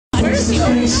face to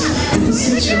face with the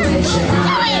situation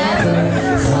I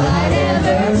never thought I'd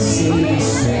ever see.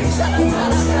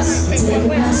 Take a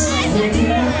mess, thinking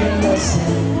nothing less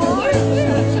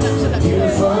than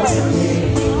beautiful to me.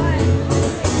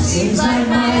 Seems like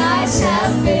my eyes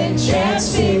have been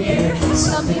transfigured.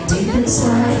 Something deep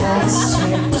inside has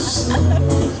changed.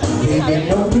 Maybe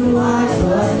no blue eye,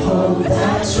 but hold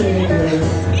that trigger.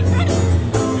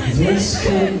 This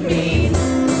could mean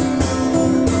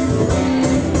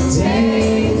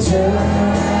danger.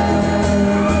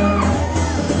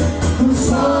 I'm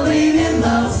falling in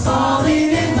love,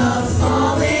 falling in love,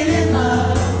 falling in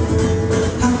love.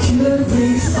 How could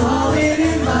we falling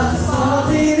in love,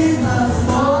 falling in love,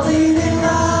 falling in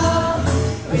love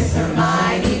with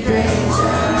Hermione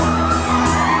Granger?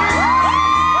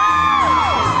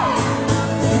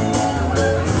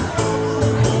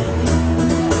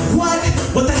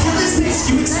 What the hell is this?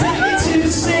 You expect me to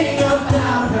sing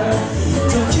about her?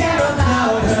 Don't care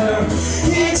about her.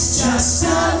 It's just a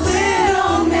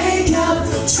little makeup.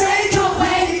 Draco,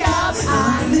 wake up.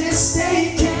 I'm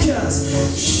mistaken, cause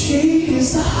she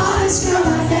is the hottest girl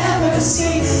I've ever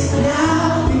seen.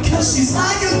 Now, because she's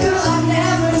like a girl I've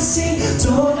never seen.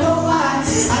 Don't know why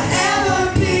I'd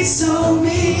ever be so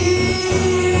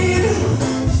mean.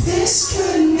 This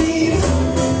could mean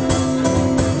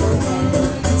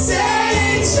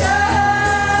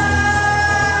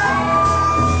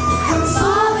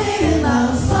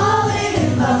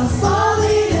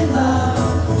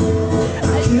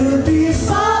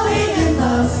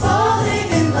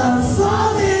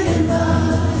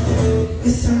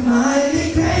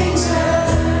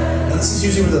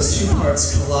usually where those two parts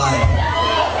collide.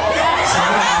 So I'm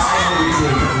going to ask you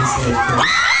to come on stage,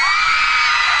 please.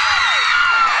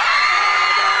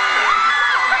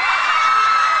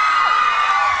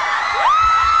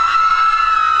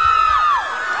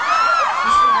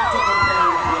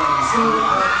 So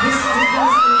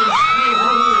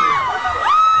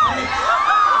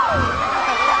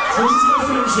this is my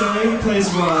friend Joey, who plays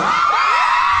rock.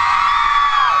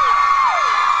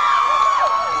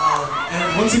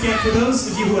 Once again, for those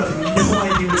of you who have no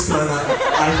idea what's going on,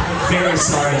 I'm very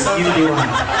sorry. Neither do I. I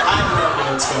have no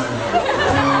idea what's going on.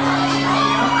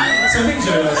 So I think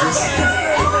Joe knows this.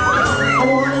 I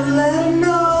want to let him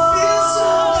know it's so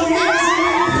crazy,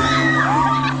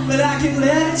 but I can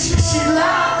let it she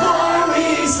like Boy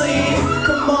Weasley.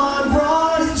 Come on,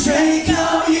 Ron and Draco,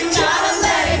 you gotta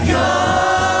let it go.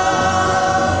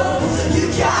 You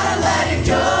gotta let it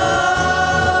go.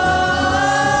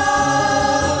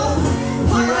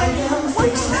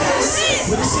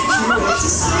 With a situation,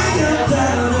 sing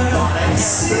about her,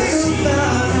 sing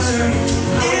about her.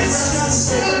 It's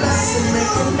just a lesson,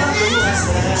 make another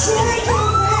lesson. Draco,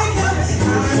 wake up,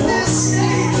 I'm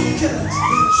mistaken,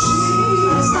 cause she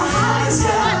is the hottest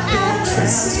girl I've ever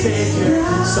transfigured.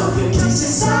 Something deep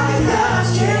inside has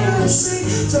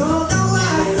changed. Don't know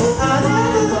why I'd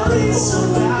ever be so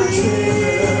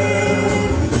mean.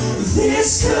 This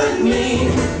could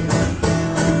mean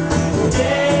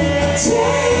danger.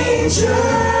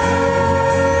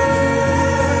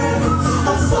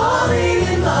 I'm falling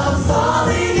in love,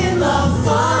 falling in love,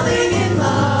 falling in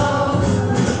love.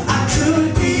 I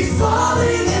could be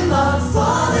falling in love,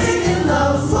 falling in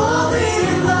love, falling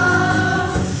in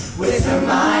love with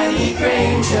Hermione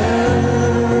Granger.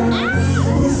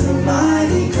 With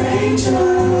Hermione Granger.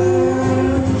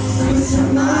 With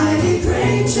Hermione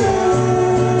Granger.